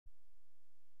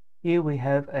Here we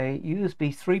have a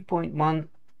USB 3.1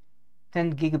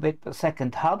 10 gigabit per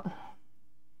second hub,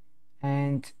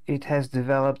 and it has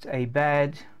developed a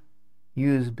bad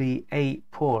USB-A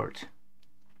port.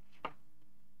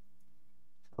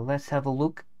 So let's have a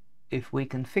look if we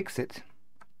can fix it.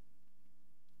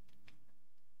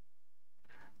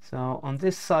 So on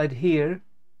this side here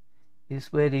is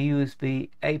where the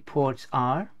USB-A ports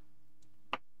are.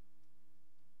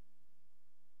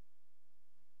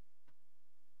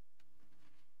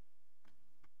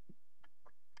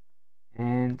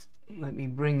 And let me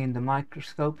bring in the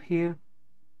microscope here.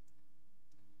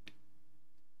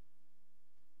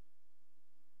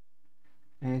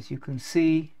 As you can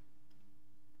see,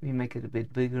 we make it a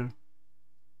bit bigger.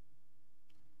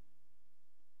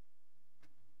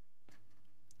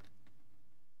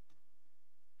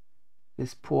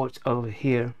 This port over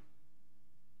here.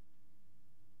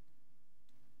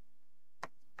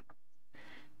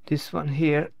 This one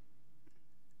here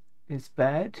is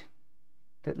bad.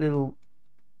 That little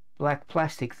black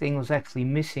plastic thing was actually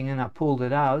missing and I pulled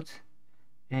it out,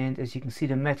 and as you can see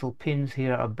the metal pins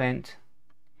here are bent.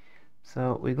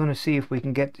 So we're going to see if we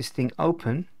can get this thing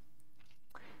open.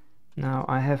 Now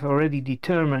I have already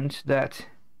determined that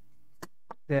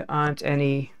there aren't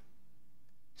any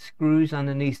screws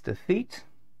underneath the feet,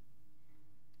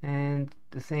 and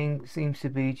the thing seems to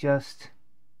be just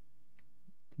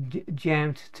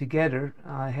jammed together.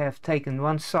 I have taken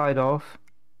one side off.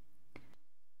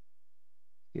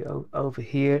 Over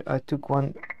here I took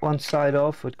one side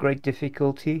off with great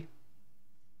difficulty,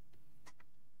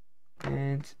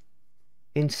 and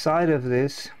inside of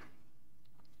this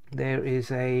there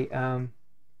is a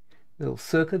little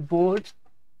circuit board.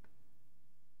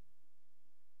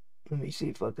 Let me see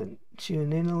if I can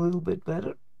tune in a little bit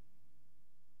better.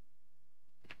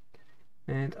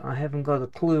 And I haven't got a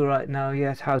clue right now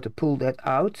yet how to pull that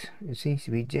out. It seems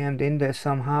to be jammed in there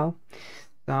somehow.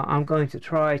 Now I'm going to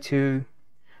try to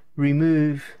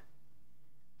remove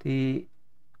the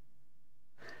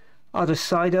other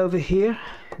side over here,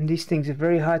 and these things are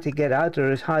very hard to get out.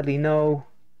 There is hardly no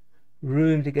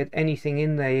room to get anything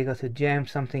in there. You got to jam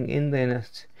something in there.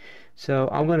 So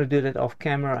I'm going to do that off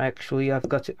camera. Actually, I've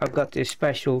got this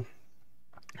special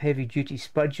heavy duty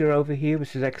spudger over here,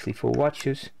 which is actually for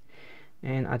watches,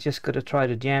 and I just got to try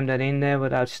to jam that in there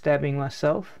without stabbing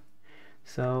myself.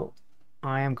 So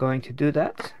I am going to do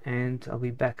that, and I'll be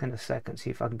back in a second,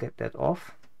 see if I can get that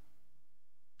off.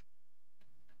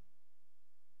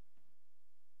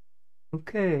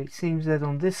 Okay, it seems that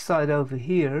on this side over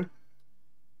here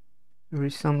there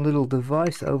is some little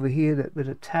device over here that with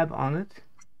a tab on it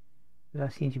that I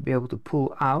seem to be able to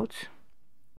pull out.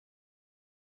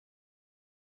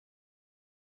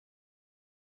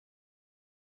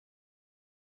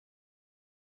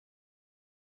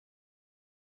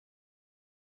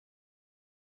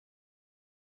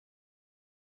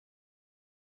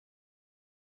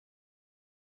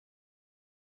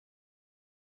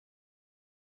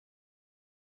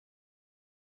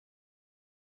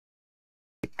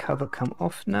 The cover come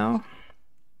off now.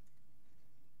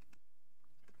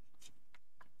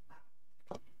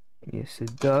 Yes,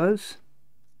 it does.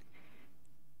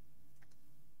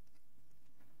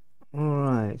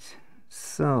 Alright,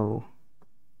 so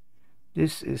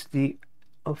this is the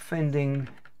offending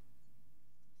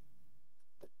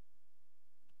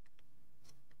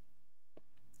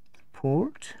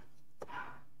port.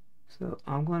 So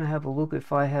I'm going to have a look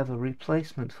if I have a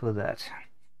replacement for that.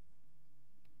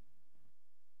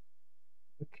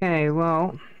 Okay,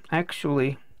 well,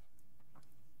 actually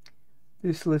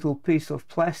this little piece of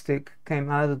plastic came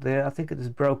out of there. I think it is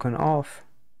broken off,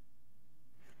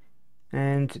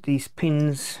 and these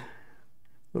pins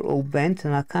were all bent,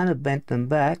 and I kind of bent them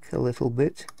back a little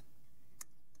bit.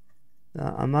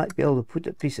 I might be able to put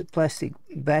the piece of plastic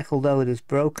back, although it is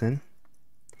broken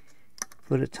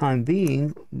for the time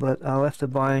being, but I'll have to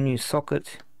buy a new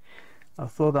socket. I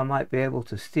thought I might be able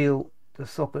to steal the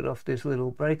socket off this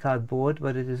little breakout board,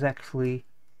 but it is actually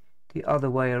the other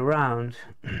way around.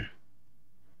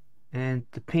 And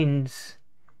the pins,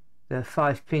 there are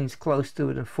 5 pins close to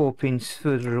it and 4 pins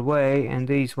further away, and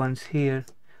these ones here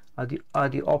are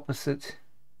the opposite.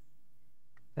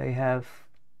 They have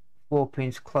 4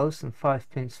 pins close and 5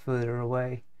 pins further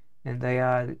away, and they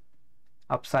are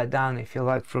upside down, if you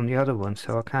like, from the other one,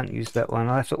 so I can't use that one.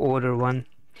 I'll have to order one,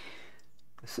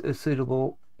 a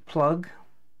suitable plug.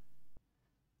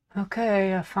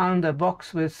 Okay, I found a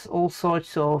box with all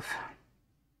sorts of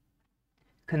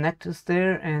connectors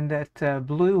there, and that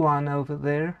blue one over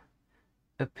there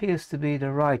appears to be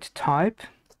the right type.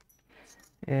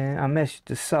 I measured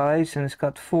the size, and it's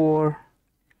got 4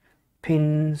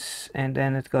 pins, and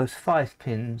then it goes 5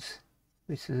 pins,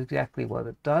 which is exactly what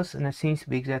it does, and it seems to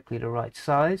be exactly the right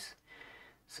size.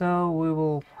 So we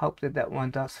will hope that that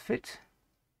one does fit.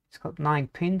 It's got 9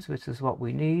 pins, which is what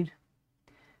we need,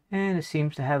 and it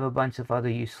seems to have a bunch of other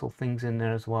useful things in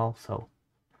there as well. So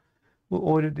we'll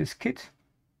order this kit.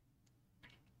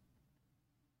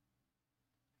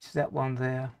 It's that one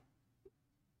there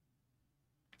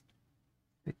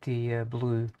with the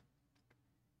blue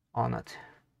on it.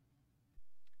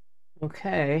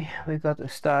 Okay, we got to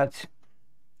start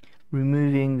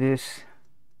removing this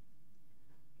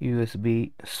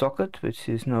USB socket, which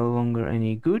is no longer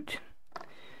any good.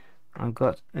 I've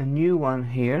got a new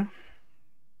one here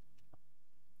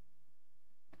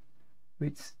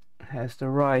which has the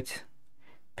right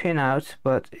pin out,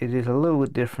 but it is a little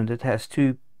bit different. It has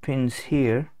 2 pins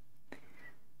here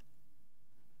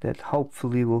that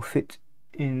hopefully will fit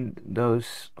in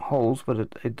those holes, but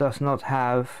it does not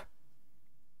have,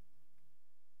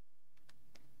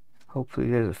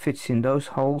 hopefully it fits in those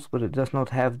holes, but it does not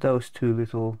have those 2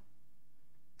 little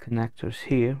connectors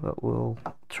here. But we'll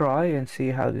try and see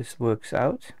how this works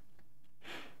out.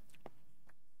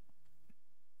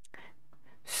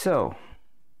 So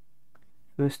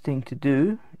first thing to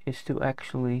do is to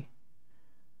actually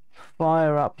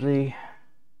fire up the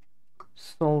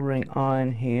soldering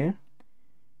iron here,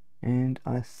 and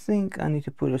I think I need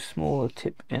to put a smaller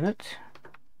tip in it.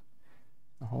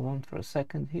 Hold on for a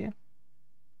second here.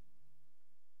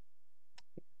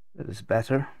 That is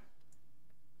better.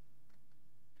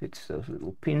 Fits those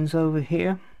little pins over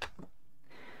here.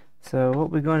 So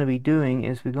what we're going to be doing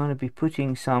is we're going to be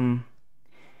putting some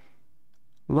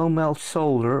low melt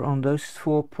solder on those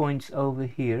 4 points over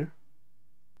here.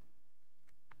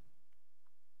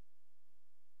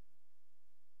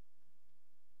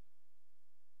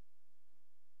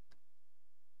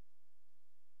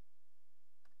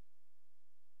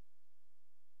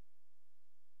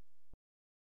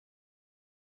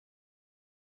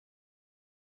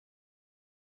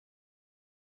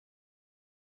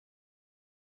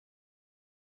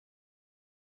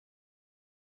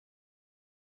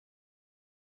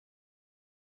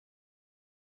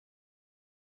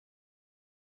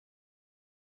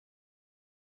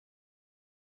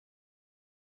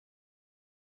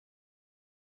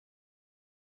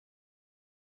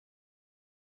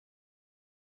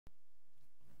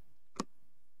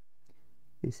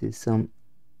 This is some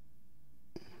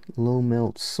low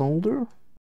melt solder.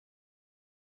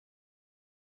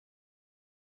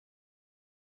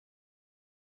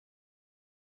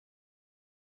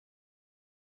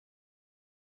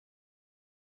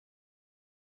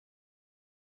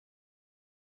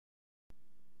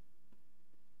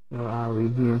 Where are we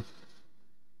here?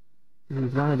 This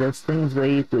is one of those things where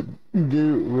you could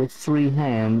do with 3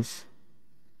 hands.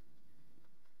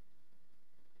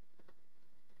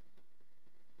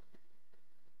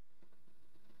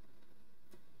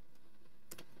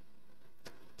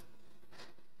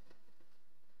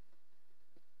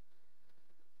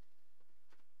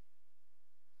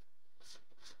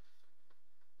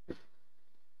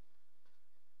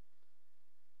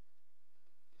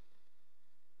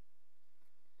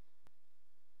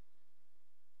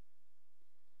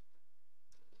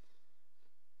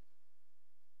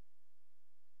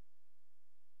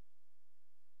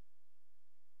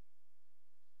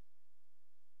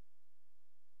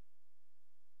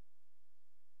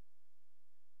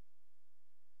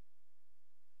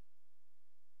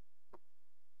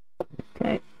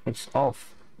 Okay, it's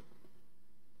off.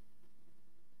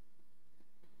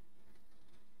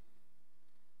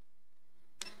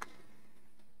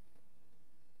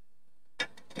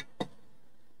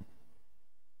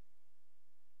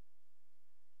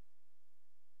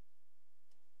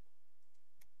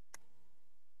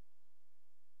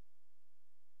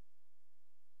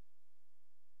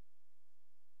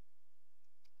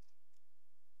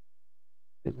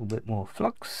 A little bit more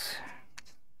flux.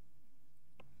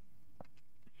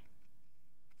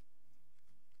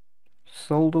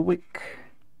 Solder wick.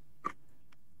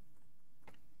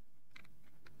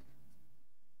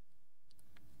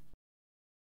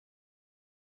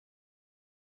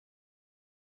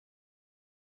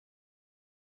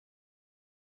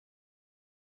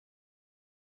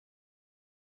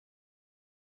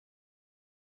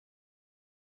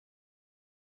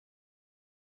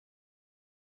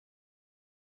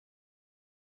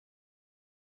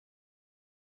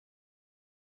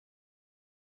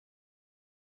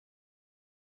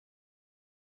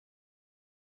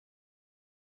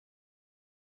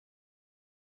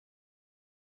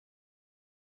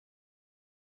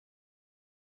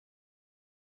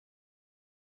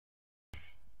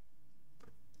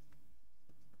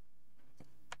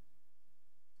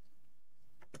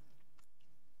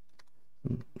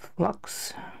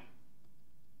 flux.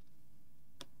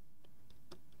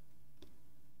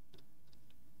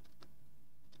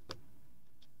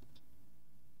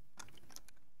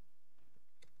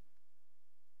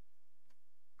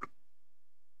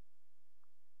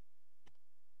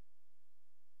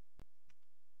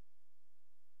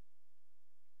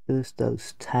 First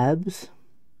those tabs.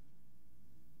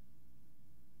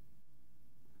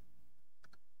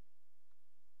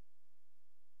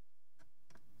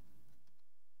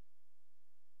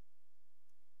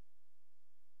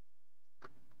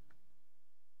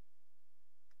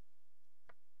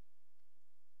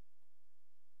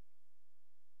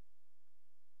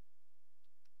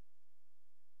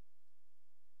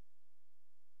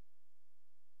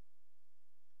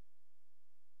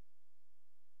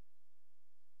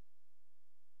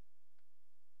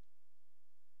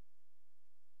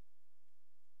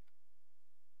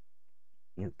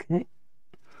 Okay,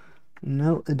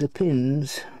 now the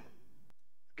pins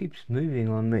keeps moving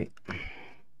on me.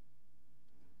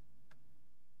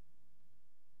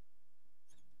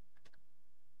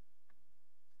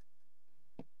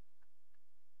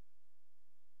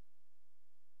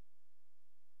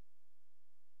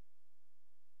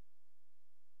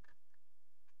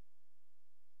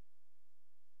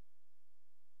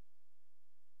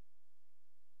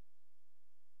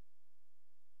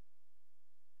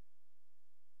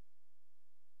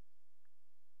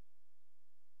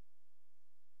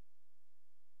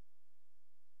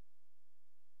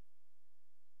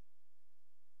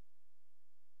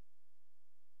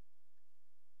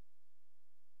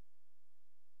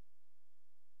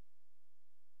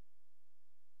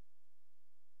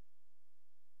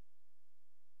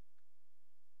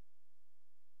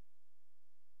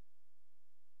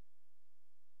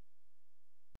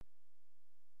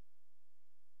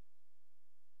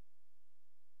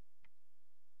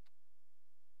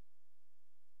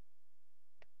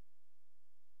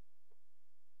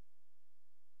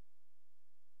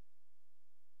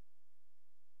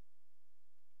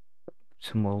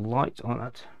 Some more light on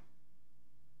it.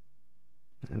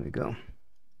 There we go.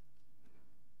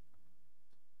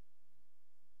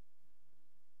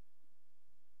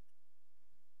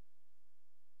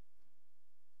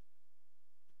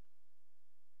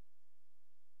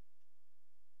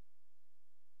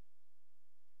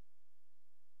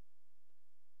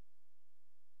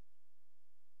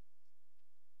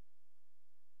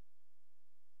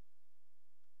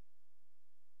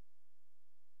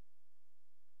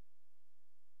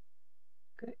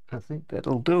 Okay, I think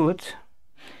that'll do it.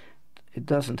 It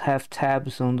doesn't have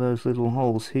tabs on those little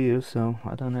holes here, so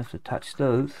I don't have to touch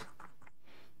those.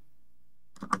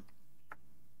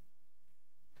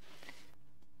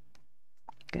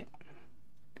 Okay,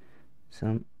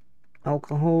 some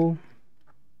alcohol.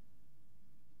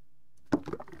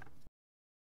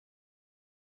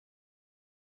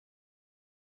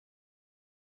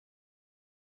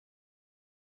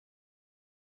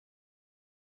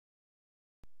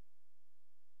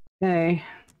 Okay,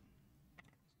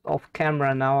 off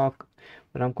camera now,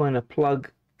 but I'm going to plug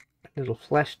a little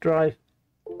flash drive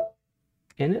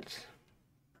in it.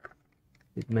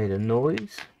 It made a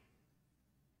noise.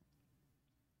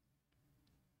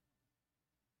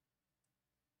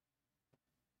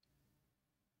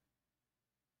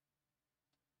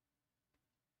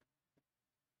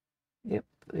 Yep,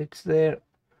 it's there,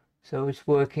 so it's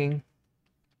working.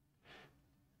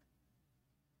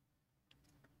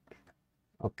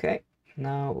 Okay,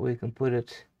 now we can put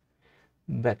it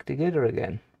back together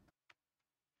again.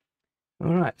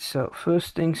 Alright, so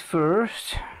first things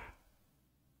first,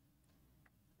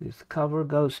 this cover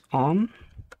goes on.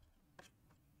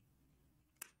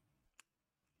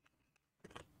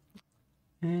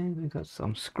 And we got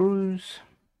some screws.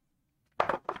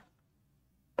 I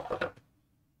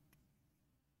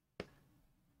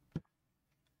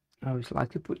always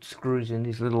like to put screws in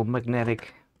these little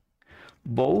magnetic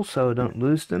balls so I don't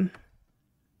lose them.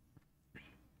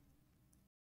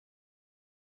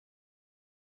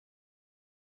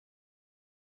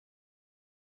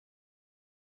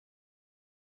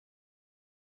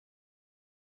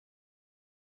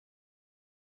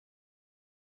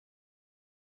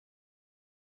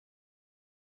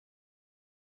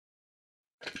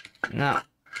 Now,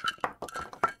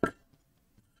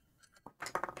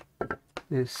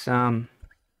 this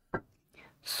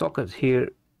socket here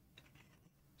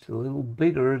is a little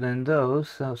bigger than those,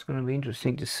 so it's going to be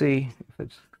interesting to see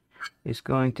if it's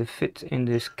going to fit in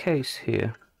this case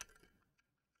here.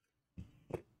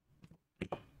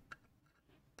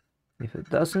 If it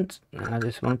doesn't, I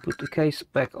just want to put the case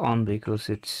back on because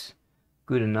it's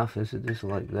good enough as it is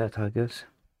like that, I guess.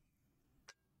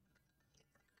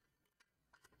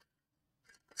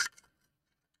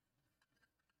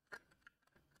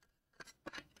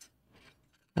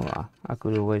 Well, I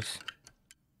could always...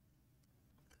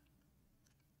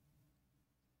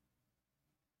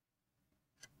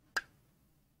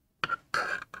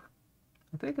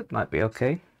 I think it might be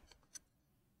okay.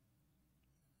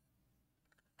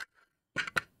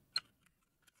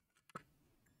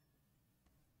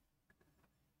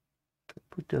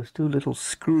 Put those two little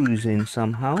screws in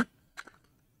somehow.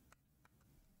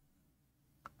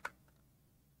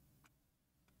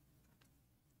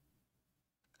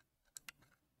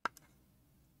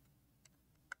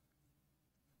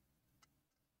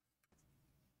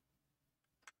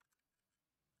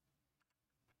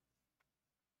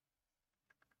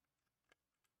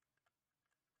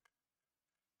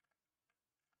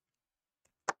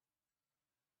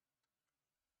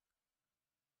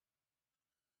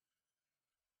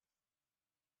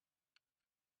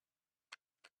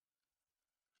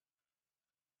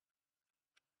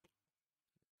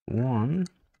 One.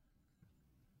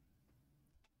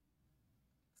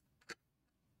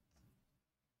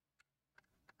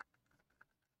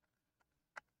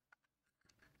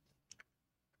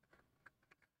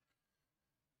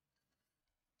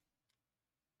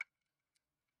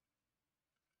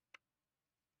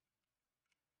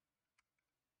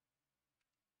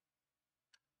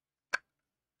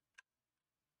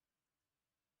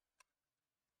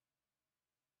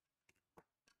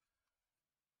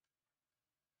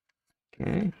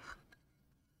 Okay.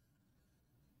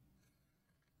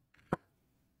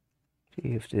 See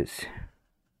if this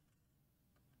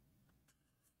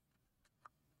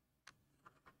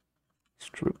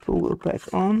strip will go back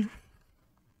on.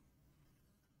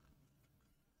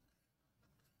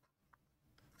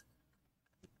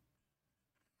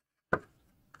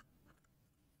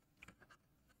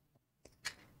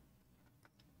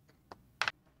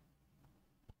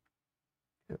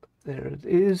 There it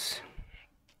is.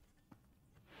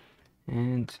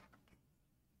 And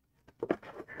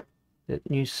that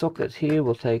new socket here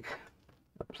will take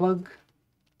a plug.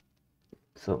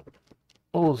 So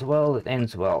all's well that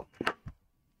ends well.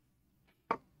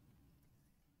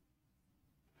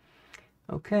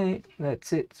 Okay,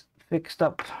 that's it. Fixed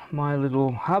up my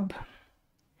little hub.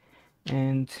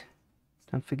 And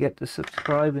don't forget to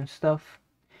subscribe and stuff.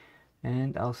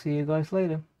 And I'll see you guys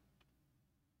later.